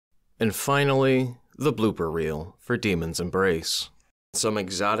And finally, the blooper reel for Demon's Embrace. Some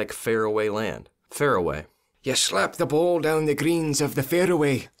exotic faraway land. Faraway. You slapped the ball down the greens of the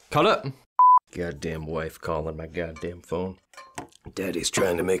fairway. Cut it! Goddamn wife calling my goddamn phone. Daddy's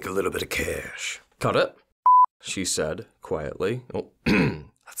trying to make a little bit of cash. Cut it, she said quietly. Oh,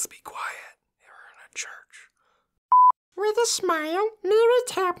 let's be quiet. We're in a church. With a smile, Mary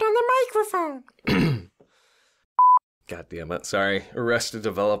tapped on the microphone. God damn it. Sorry. Arrested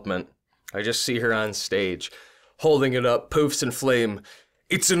Development. I just see her on stage, holding it up, poofs and flame.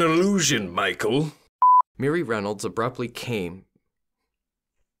 It's an illusion, Michael. Mary Reynolds abruptly came.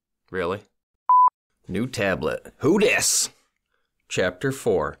 Really? New tablet. Who dis? Chapter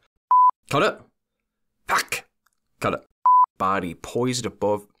 4. Cut it. Fuck. Cut it. Body poised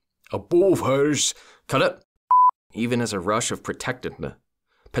above hers. Cut it. Even as a rush of protectiveness.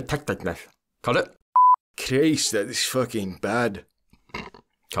 Cut it. Christ, that is fucking bad.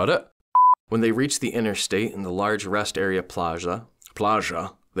 Cut it. When they reached the interstate and the large rest area plaza.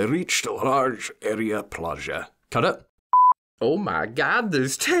 They reached a large area plaza. Cut it. Oh my God,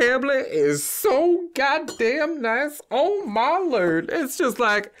 this tablet is so goddamn nice. Oh my Lord. It's just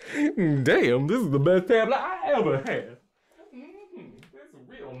like, damn, this is the best tablet I ever had. This is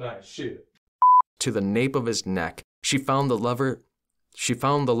real nice shit. To the nape of his neck, she found the lever.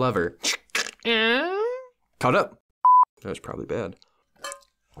 Cut it. That was probably bad.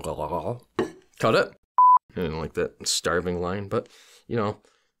 Cut it. I didn't like that starving line, but, you know,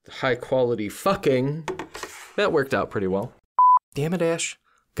 the high quality fucking, that worked out pretty well. Damn it, Ash.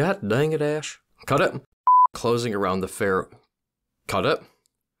 God dang it, Ash. Cut it. Closing around the fair. Cut it.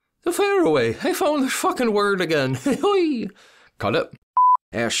 The fairway. I found the fucking word again. Cut it.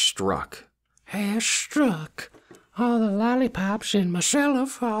 Ash struck. All the lollipops in my cellar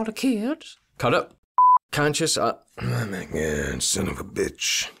for all the kids. Cut it. Conscious, Oh my God, son of a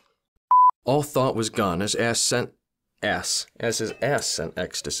bitch. all thought was gone as his ass sent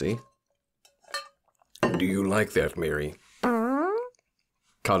ecstasy. Do you like that, Mary?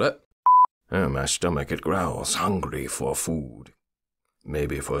 Cut it. Oh, my stomach, it growls, hungry for food.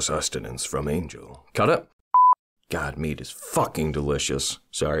 Maybe for sustenance from Angel. Cut it. God, meat is fucking delicious.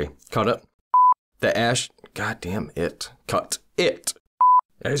 Sorry. Cut it. The ash. Goddamn it. Cut it.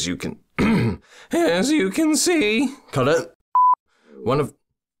 As you can see. Cut it.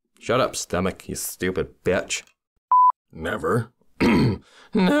 Shut up, stomach, you stupid bitch. Never.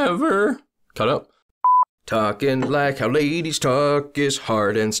 Never. Cut up. Talking like how ladies talk is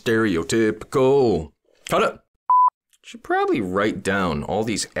hard and stereotypical. Cut it. Should probably write down all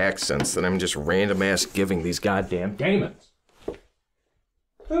these accents that I'm just random ass giving these goddamn demons.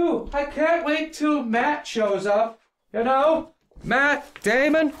 Ooh, I can't wait till Matt shows up. You know? Matt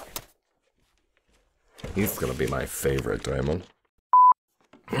Damon. He's gonna be my favorite, Damon.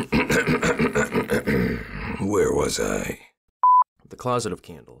 Where was I? The closet of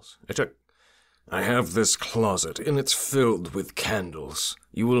candles. I have this closet, and it's filled with candles.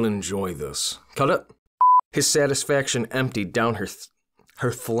 You will enjoy this. Cut it. His satisfaction emptied down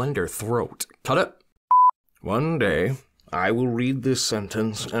her slender throat. Cut it. One day, I will read this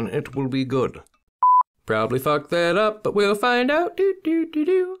sentence, and it will be good. Probably fucked that up, but we'll find out.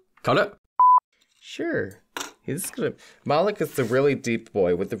 Cut it. Sure. Malik is the really deep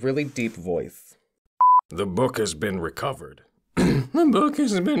boy with the really deep voice. The book has been recovered. The book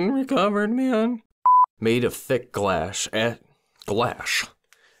has been recovered, man. Made of thick glass. Glass.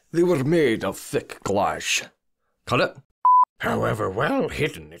 They were made of thick glass. Cut it. However well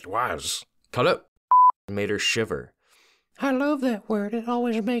hidden it was. Cut it. Made her shiver. I love that word. It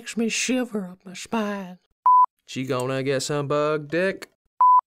always makes me shiver up my spine. She gonna get some bug dick?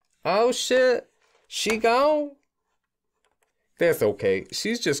 Oh shit. She gone? That's okay.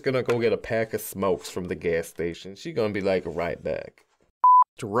 She's just gonna go get a pack of smokes from the gas station. She gonna be like right back.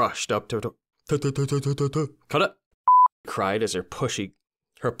 Rushed up to cut it. Cried as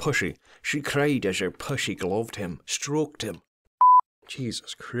she cried as her pushy gloved him, stroked him.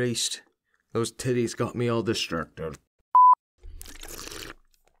 Jesus Christ. Those titties got me all distracted.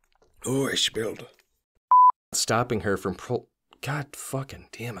 Oh, I spilled. Stopping her from God fucking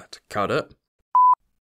damn it. Cut it.